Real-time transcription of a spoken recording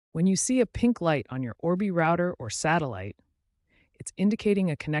When you see a pink light on your Orbi router or satellite, it's indicating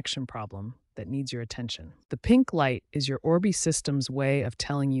a connection problem that needs your attention. The pink light is your Orbi system's way of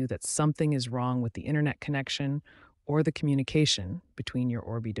telling you that something is wrong with the internet connection or the communication between your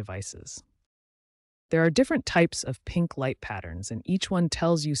Orbi devices. There are different types of pink light patterns, and each one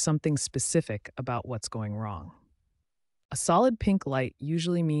tells you something specific about what's going wrong. A solid pink light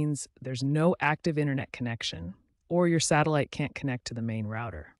usually means there's no active internet connection, or your satellite can't connect to the main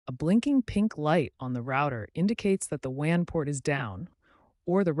router. A blinking pink light on the router indicates that the WAN port is down,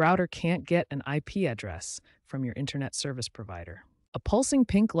 or the router can't get an IP address from your internet service provider. A pulsing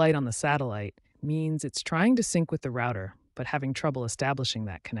pink light on the satellite means it's trying to sync with the router, but having trouble establishing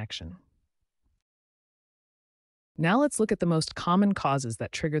that connection. Now let's look at the most common causes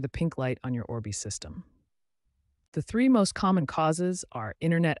that trigger the pink light on your Orbi system. The three most common causes are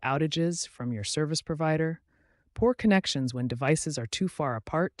internet outages from your service provider, poor connections when devices are too far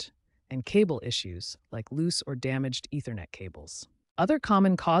apart, and cable issues like loose or damaged Ethernet cables. Other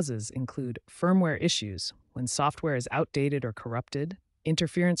common causes include firmware issues when software is outdated or corrupted,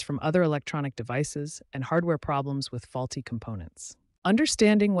 interference from other electronic devices, and hardware problems with faulty components.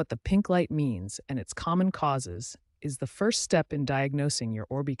 Understanding what the pink light means and its common causes is the first step in diagnosing your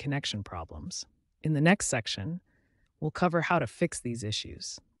Orbi connection problems. In the next section, we'll cover how to fix these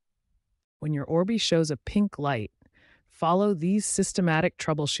issues. When your Orbi shows a pink light, follow these systematic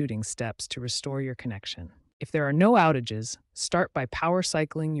troubleshooting steps to restore your connection. If there are no outages, start by power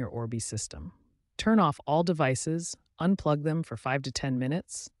cycling your Orbi system. Turn off all devices, unplug them for 5 to 10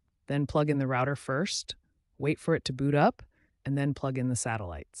 minutes, then plug in the router first, wait for it to boot up, and then plug in the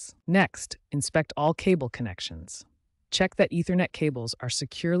satellites. Next, inspect all cable connections. Check that Ethernet cables are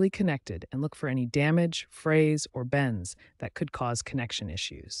securely connected and look for any damage, frays, or bends that could cause connection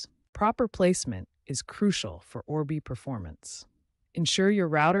issues. Proper placement is crucial for Orbi performance. Ensure your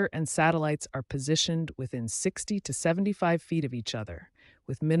router and satellites are positioned within 60 to 75 feet of each other,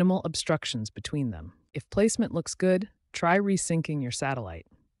 with minimal obstructions between them. If placement looks good, try resyncing your satellite.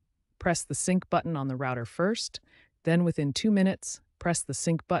 Press the sync button on the router first, then within 2 minutes, press the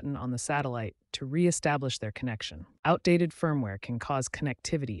sync button on the satellite to re-establish their connection. Outdated firmware can cause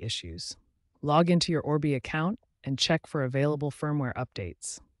connectivity issues. Log into your Orbi account and check for available firmware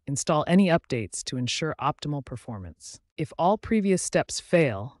updates. Install any updates to ensure optimal performance. If all previous steps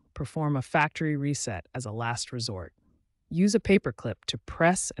fail, perform a factory reset as a last resort. Use a paperclip to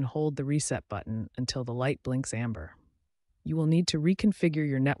press and hold the reset button until the light blinks amber. You will need to reconfigure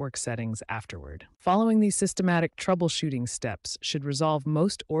your network settings afterward. Following these systematic troubleshooting steps should resolve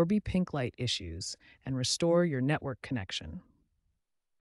most Orbi pink light issues and restore your network connection.